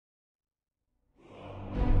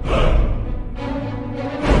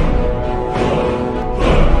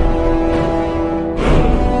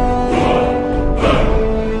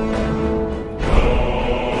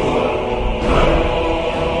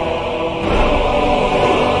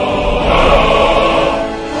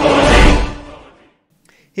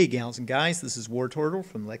Hey gals and guys, this is War Turtle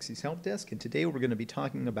from Lexy's Help Desk, and today we're going to be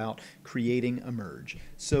talking about creating a merge.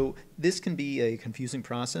 So this can be a confusing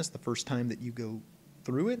process the first time that you go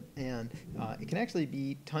through it, and it can actually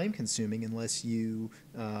be time consuming unless you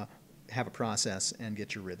have a process and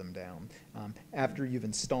get your rhythm down. After you've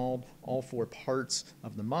installed all four parts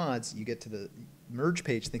of the mods, you get to the merge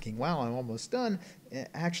page thinking, wow, I'm almost done.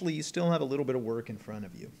 Actually, you still have a little bit of work in front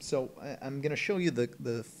of you. So I'm going to show you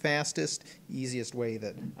the fastest, easiest way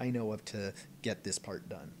that I know of to get this part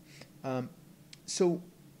done. So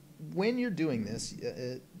when you're doing this,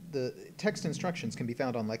 the text instructions can be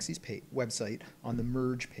found on Lexy's website on the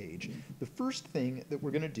merge page. The first thing that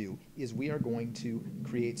we're going to do is we are going to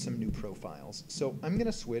create some new profiles. So I'm going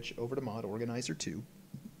to switch over to Mod Organizer 2,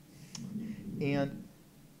 and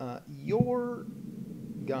your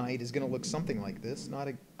guide is going to look something like this, not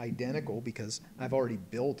identical because I've already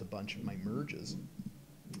built a bunch of my merges.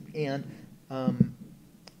 And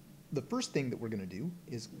the first thing that we're going to do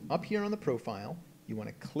is up here on the profile, you want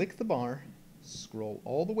to click the bar, scroll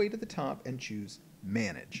all the way to the top, and choose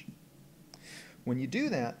Manage. When you do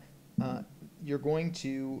that, you're going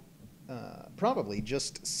to probably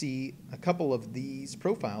just see a couple of these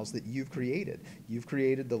profiles that you've created. You've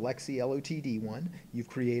created the Lexy LOTD one, you've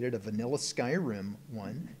created a vanilla Skyrim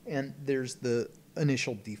one, and there's the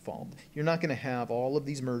initial default. You're not going to have all of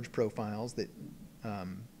these merge profiles that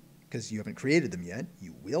because you haven't created them yet.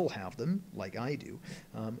 You will have them like I do,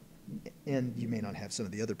 and you may not have some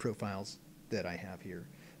of the other profiles that I have here.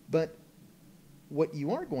 But what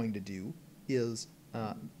you are going to do is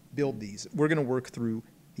build these. We're going to work through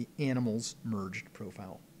the animals merged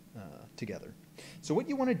profile together. So what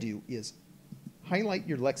you want to do is highlight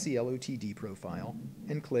your Lexy LOTD profile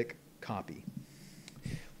and click Copy.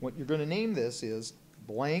 What you're going to name this is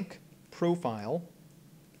Blank Profile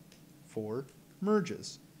for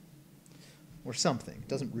Merges, or something. It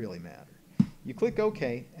doesn't really matter. You click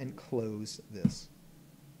OK and close this.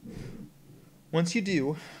 Once you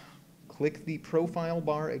do, click the profile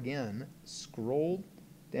bar again, scroll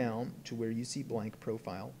down to where you see Blank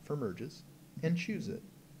Profile for Merges, and choose it.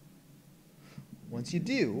 Once you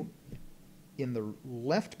do, in the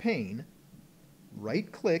left pane,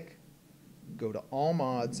 right-click, go to All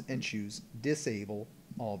Mods, and choose Disable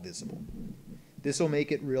All Visible. This will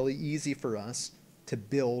make it really easy for us to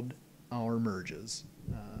build our merges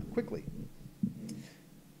quickly.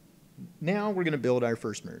 Now we're going to build our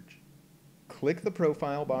first merge. Click the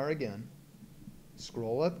profile bar again,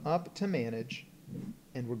 scroll up to Manage,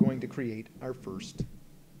 and we're going to create our first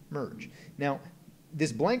merge. Now,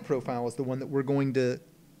 this blank profile is the one that we're going to,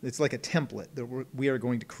 it's like a template that we are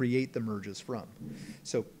going to create the merges from.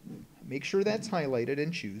 So make sure that's highlighted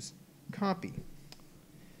and choose Copy.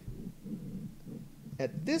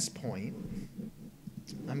 At this point,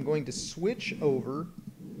 I'm going to switch over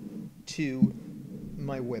to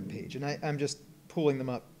my web page, and I'm just pulling them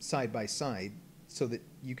up side by side so that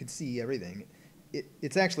you can see everything.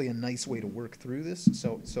 It's actually a nice way to work through this,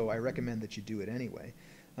 so I recommend that you do it anyway.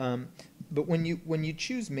 But when you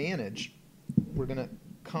choose Manage, we're going to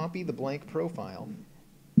copy the blank profile,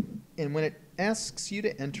 and when it asks you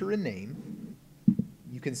to enter a name,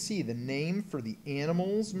 you can see the name for the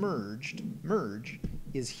animals merge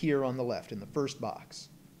is here on the left in the first box.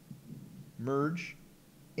 Merge,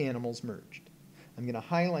 animals merged. I'm going to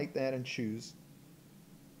highlight that and choose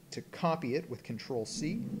to copy it with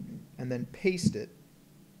Control-C and then paste it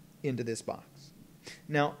into this box.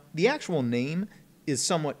 Now, the actual name is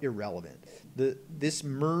somewhat irrelevant. This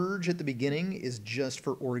merge at the beginning is just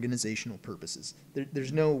for organizational purposes.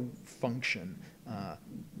 There's no function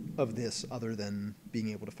of this other than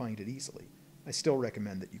being able to find it easily. I still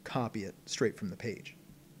recommend that you copy it straight from the page.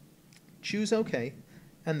 Choose OK,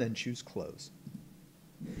 and then choose Close.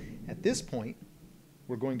 At this point,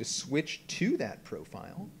 we're going to switch to that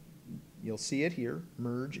profile. You'll see it here,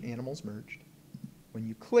 Merge, Animals Merged. When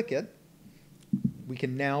you click it, we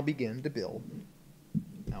can now begin to build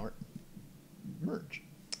our merge.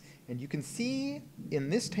 And you can see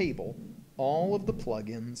in this table all of the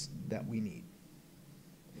plugins that we need.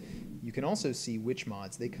 You can also see which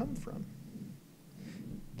mods they come from.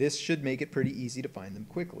 This should make it pretty easy to find them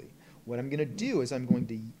quickly. What I'm going to do is I'm going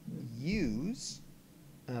to use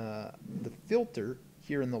the filter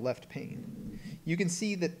here in the left pane. You can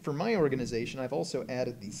see that for my organization, I've also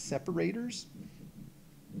added these separators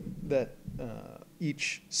that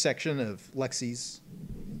each section of Lexy's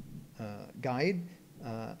guide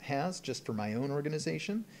has just for my own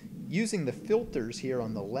organization. Using the filters here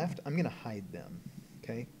on the left, I'm going to hide them.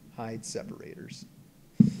 Okay, hide separators.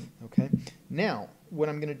 Okay, now what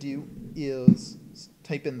I'm going to do is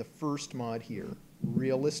type in the first mod here,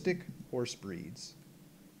 realistic horse breeds.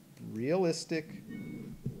 realistic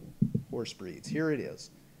horse breeds. Here it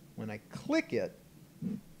is. When I click it,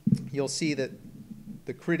 you'll see that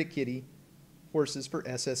the Critic Kitty Horses for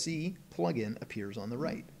SSE plugin appears on the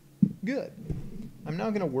right. Good. I'm now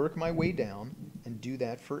going to work my way down and do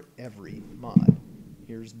that for every mod.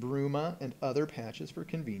 Here's Bruma and other patches for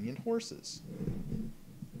convenient horses.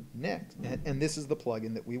 Next, and this is the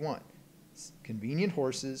plugin that we want. Convenient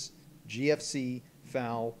horses, GFC,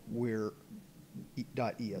 FAL, weir.esp.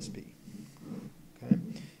 Okay.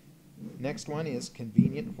 Next one is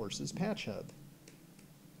Convenient Horses Patch Hub.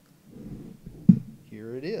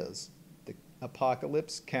 Here it is. The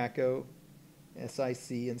Apocalypse, Caco,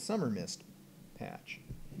 SIC, and Summer Mist patch.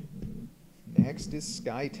 Next is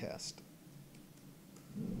Sky Test.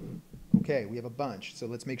 Okay, we have a bunch, so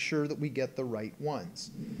let's make sure that we get the right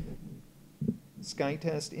ones.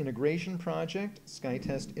 SkyTest Integration Project,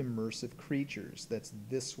 SkyTest Immersive Creatures. That's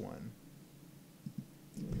this one.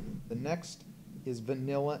 The next is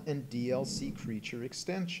Vanilla and DLC Creature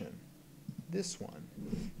Extension. This one.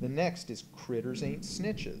 The next is Critters Ain't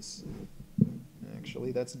Snitches.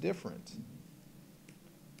 Actually, that's different.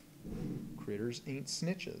 Critters Ain't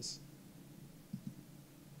Snitches.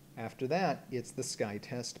 After that, it's the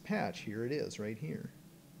SkyTest patch. Here it is, right here.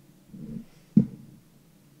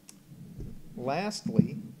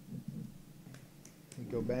 Lastly, we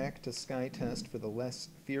go back to SkyTest for the Less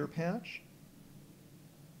Fear patch.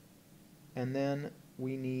 And then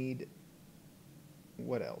we need,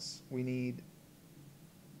 what else? We need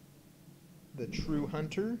the True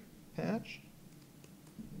Hunter patch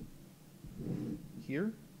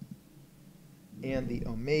here, and the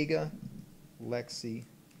Omega, Lexy,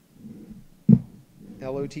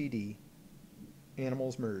 LOTD,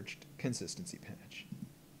 Animals Merged consistency patch.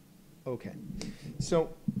 Okay, so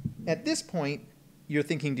at this point, you're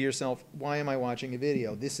thinking to yourself, why am I watching a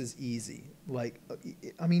video? This is easy. Like,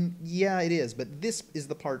 I mean, yeah, it is, but this is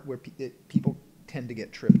the part where people tend to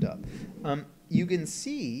get tripped up. You can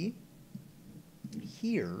see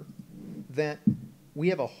here that we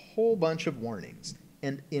have a whole bunch of warnings.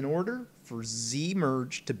 And in order for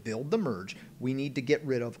zMerge to build the merge, we need to get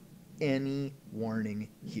rid of any warning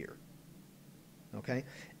here. Okay?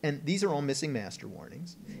 And these are all missing master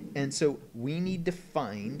warnings. And so we need to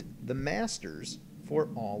find the masters for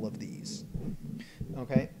all of these.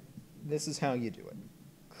 Okay? This is how you do it.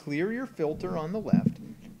 Clear your filter on the left,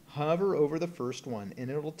 hover over the first one, and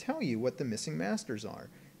it'll tell you what the missing masters are.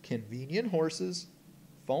 Convenient Horses,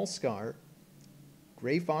 False Scar,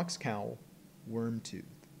 Gray Fox Cowl, Wormtooth.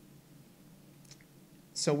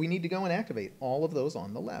 So we need to go and activate all of those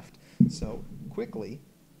on the left. So quickly,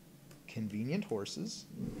 Convenient Horses,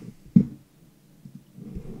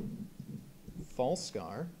 False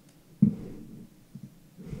Scar,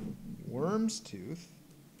 Wormtooth,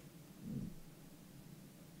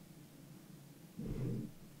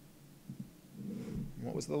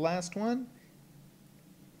 what was the last one?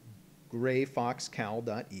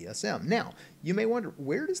 grayfoxcowl.esm. Now, you may wonder,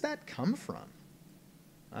 where does that come from?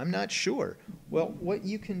 I'm not sure. Well, what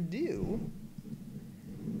you can do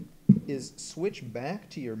is switch back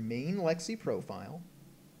to your main Lexy profile,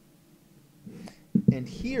 and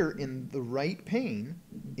here in the right pane,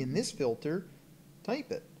 in this filter,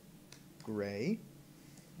 type it. Gray,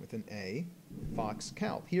 with an A, Fox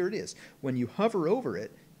Cowl. Here it is. When you hover over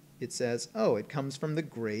it, it says, oh, it comes from the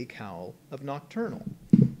Gray Cowl of Nocturnal.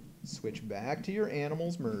 Switch back to your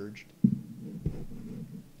Animals Merged,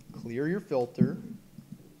 clear your filter,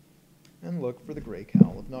 and look for the Gray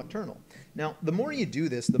Cowl of Nocturnal. Now, the more you do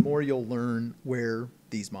this, the more you'll learn where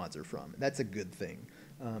these mods are from. That's a good thing,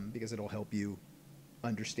 because it'll help you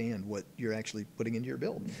understand what you're actually putting into your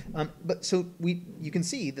build. So you can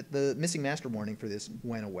see that the missing master warning for this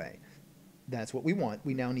went away. That's what we want.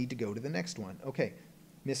 We now need to go to the next one. Okay,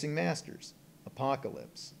 missing masters,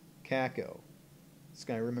 Apocalypse, Caco,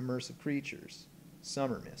 Skyrim Immersive Creatures,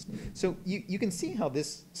 Summer Mist. So you can see how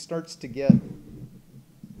this starts to get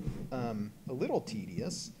a little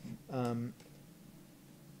tedious.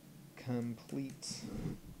 Complete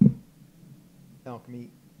Alchemy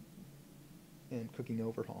and Cooking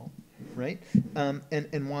Overhaul, right?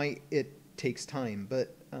 And why it takes time,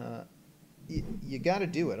 but you got to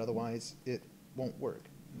do it, otherwise it won't work.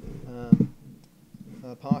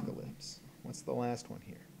 Apocalypse. What's the last one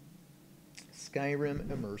here? Skyrim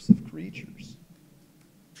Immersive Creatures.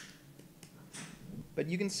 But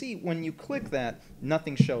you can see when you click that,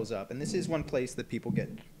 nothing shows up. And this is one place that people get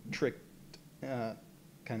tricked,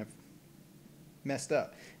 kind of messed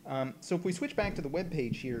up. So if we switch back to the web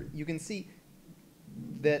page here, you can see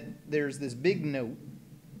that there's this big note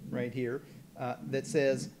right here that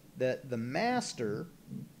says that the master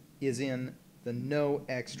is in the no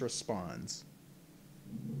extra spawns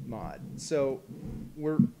mod. So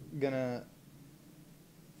we're gonna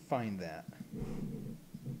find that.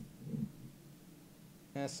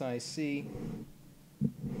 SIC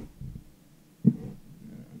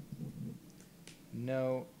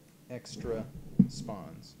no extra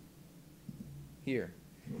spawns here.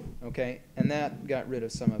 Okay, and that got rid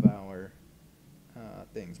of some of our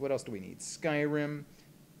things. What else do we need? Skyrim,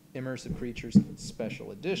 Immersive Creatures,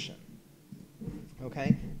 Special Edition.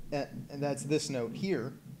 Okay, and that's this note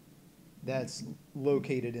here. That's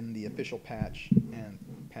located in the official patch and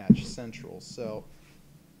Patch Central. So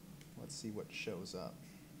let's see what shows up.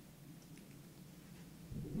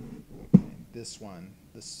 Okay, this one,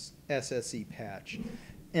 this SSE patch.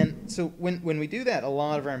 And so when we do that, a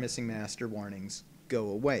lot of our missing master warnings go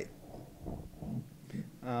away.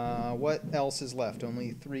 What else is left?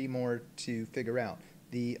 Only 3 more to figure out.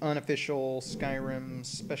 The unofficial Skyrim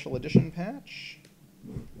Special Edition patch.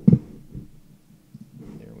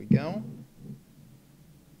 There we go.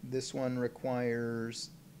 This one requires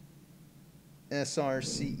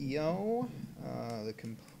SRCEO, the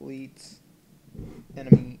complete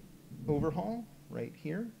enemy overhaul right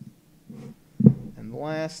here. And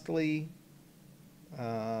lastly,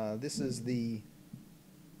 this is the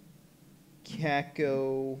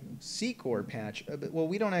Kako C-Core patch. Well,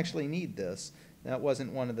 we don't actually need this. That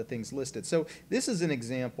wasn't one of the things listed. So this is an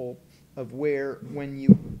example of where when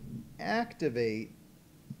you activate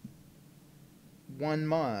one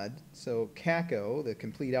mod, so Kako, the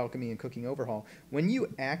complete alchemy and cooking overhaul, when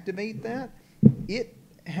you activate that, it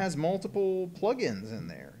has multiple plugins in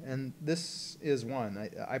there, and this is one.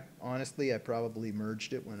 I honestly, I probably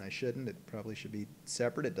merged it when I shouldn't. It probably should be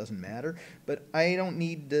separate. It doesn't matter, but I don't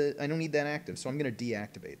need that active, so I'm going to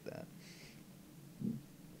deactivate that.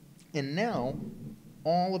 And now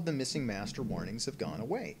all of the missing master warnings have gone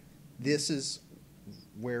away. This is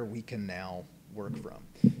where we can now work from.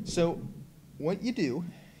 So what you do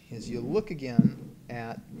is you look again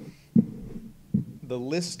at the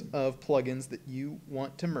list of plugins that you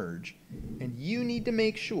want to merge, and you need to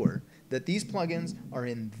make sure that these plugins are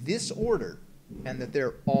in this order and that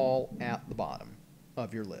they're all at the bottom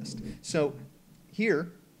of your list. So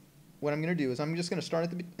here, what I'm going to do is I'm just going to start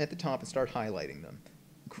at the top and start highlighting them.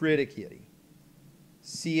 Criticity,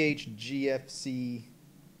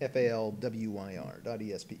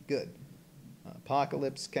 CHGFCFALWYR.ESP, good.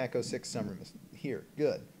 Apocalypse, Kako 6 Summer Mist, here,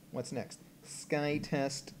 good. What's next?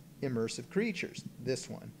 SkyTest Immersive Creatures, this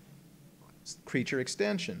one. Creature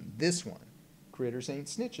Extension, this one. Critters Ain't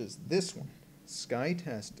Snitches, this one.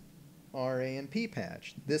 SkyTest RA&P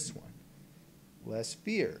patch, this one. Less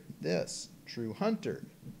Fear, this. True Hunter,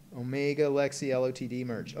 Omega, Lexy, LOTD,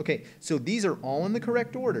 Merge. Okay, so these are all in the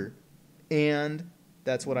correct order, and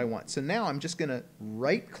that's what I want. So now I'm just going to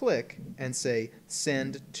right-click and say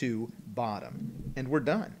Send to Bottom, and we're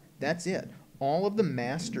done. That's it. All of the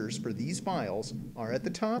masters for these files are at the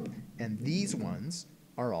top, and these ones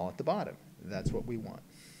are all at the bottom. That's what we want.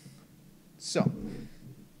 So,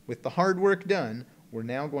 with the hard work done, we're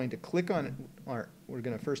now going to click on, we're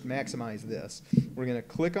going to first maximize this. We're going to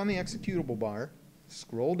click on the executable bar,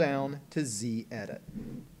 scroll down to zEdit,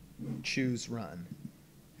 choose Run.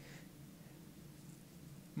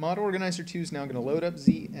 Mod Organizer 2 is now going to load up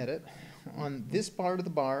zEdit. On this part of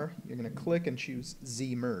the bar, you're going to click and choose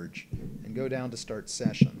zMerge and go down to Start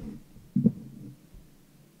Session.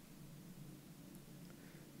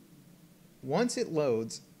 Once it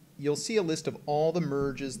loads, you'll see a list of all the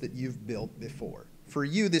merges that you've built before. For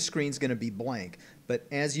you, this screen's going to be blank, but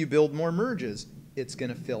as you build more merges, it's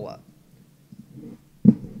going to fill up.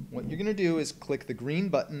 What you're going to do is click the green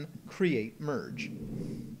button, Create Merge.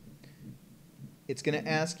 It's going to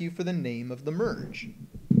ask you for the name of the merge.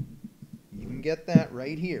 You can get that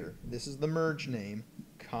right here. This is the merge name.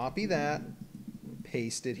 Copy that,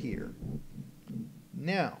 paste it here.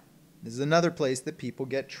 Now, this is another place that people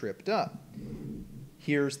get tripped up.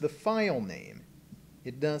 Here's the file name.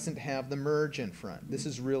 It doesn't have the merge in front. This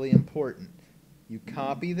is really important. You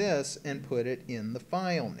copy this and put it in the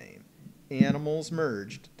file name,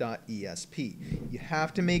 animalsmerged.esp. You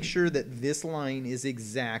have to make sure that this line is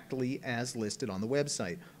exactly as listed on the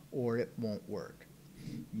website, or it won't work.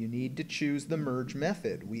 You need to choose the merge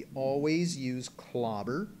method. We always use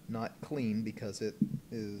clobber, not clean, because there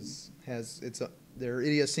are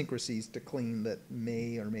idiosyncrasies to clean that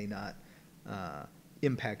may or may not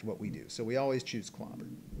impact what we do. So we always choose clobber.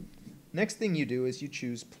 Next thing you do is you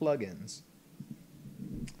choose plugins.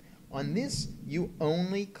 On this, you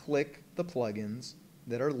only click the plugins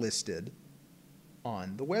that are listed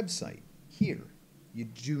on the website here. You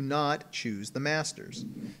do not choose the masters.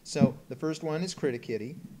 So the first one is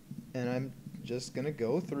Criticity, and I'm just going to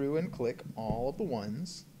go through and click all of the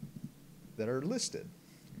ones that are listed.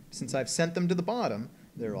 Since I've sent them to the bottom,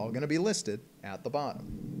 they're all going to be listed at the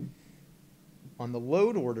bottom. On the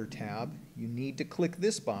Load Order tab, you need to click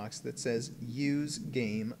this box that says Use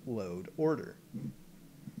Game Load Order.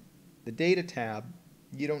 The Data tab,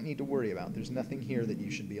 you don't need to worry about. There's nothing here that you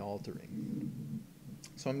should be altering.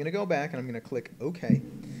 So I'm going to go back and I'm going to click OK.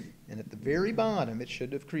 And at the very bottom, it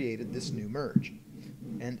should have created this new merge.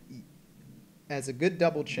 And as a good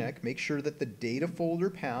double check, make sure that the data folder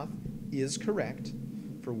path is correct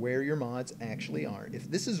for where your mods actually are.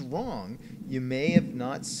 If this is wrong, you may have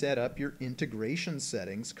not set up your integration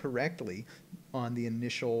settings correctly on the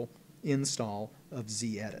initial install of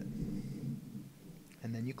zEdit.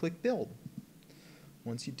 And then you click Build.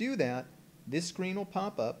 Once you do that, this screen will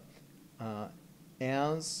pop up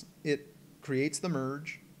as it creates the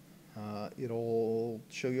merge. It'll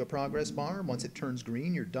show you a progress bar. Once it turns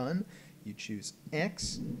green, you're done. You choose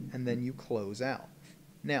X, and then you close out.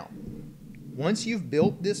 Now, once you've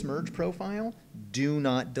built this merge profile, do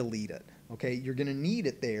not delete it. Okay, you're going to need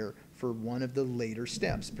it there for one of the later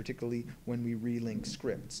steps, particularly when we relink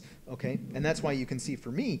scripts. Okay, and that's why you can see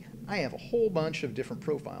for me, I have a whole bunch of different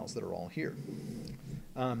profiles that are all here.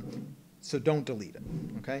 So don't delete it.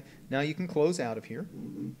 Okay, now you can close out of here.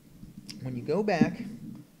 When you go back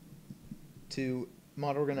to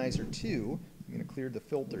Mod Organizer 2, I'm going to clear the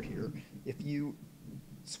filter here. If you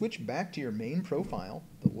switch back to your main profile,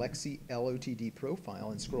 the Lexy LOTD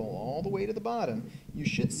profile, and scroll all the way to the bottom, you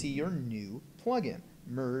should see your new plugin,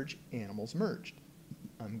 Merge Animals Merged.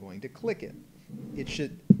 I'm going to click it. It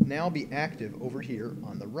should now be active over here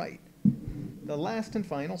on the right. The last and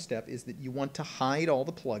final step is that you want to hide all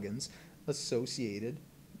the plugins associated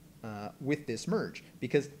with this merge,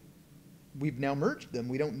 because we've now merged them.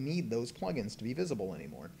 We don't need those plugins to be visible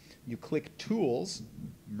anymore. You click Tools,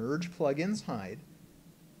 Merge Plugins Hide,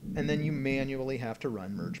 and then you manually have to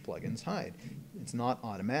run Merge Plugins Hide. It's not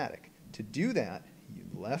automatic. To do that, you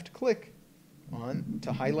left-click on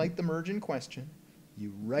to highlight the merge in question.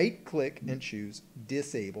 You right-click and choose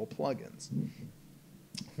Disable Plugins.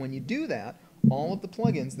 When you do that, all of the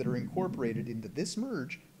plugins that are incorporated into this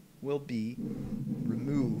merge will be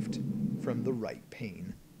removed from the right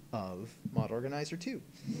pane of Mod Organizer 2.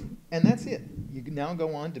 And that's it. You can now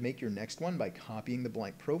go on to make your next one by copying the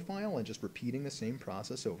blank profile and just repeating the same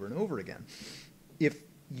process over and over again. If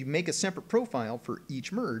you make a separate profile for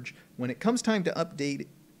each merge, when it comes time to update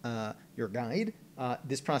your guide,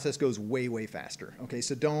 this process goes way, way faster. Okay,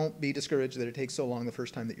 so don't be discouraged that it takes so long the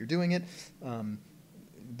first time that you're doing it.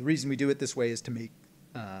 The reason we do it this way is to make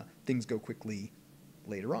things go quickly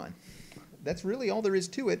later on. That's really all there is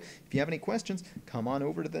to it. If you have any questions, come on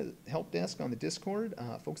over to the help desk on the Discord.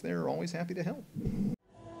 Folks there are always happy to help.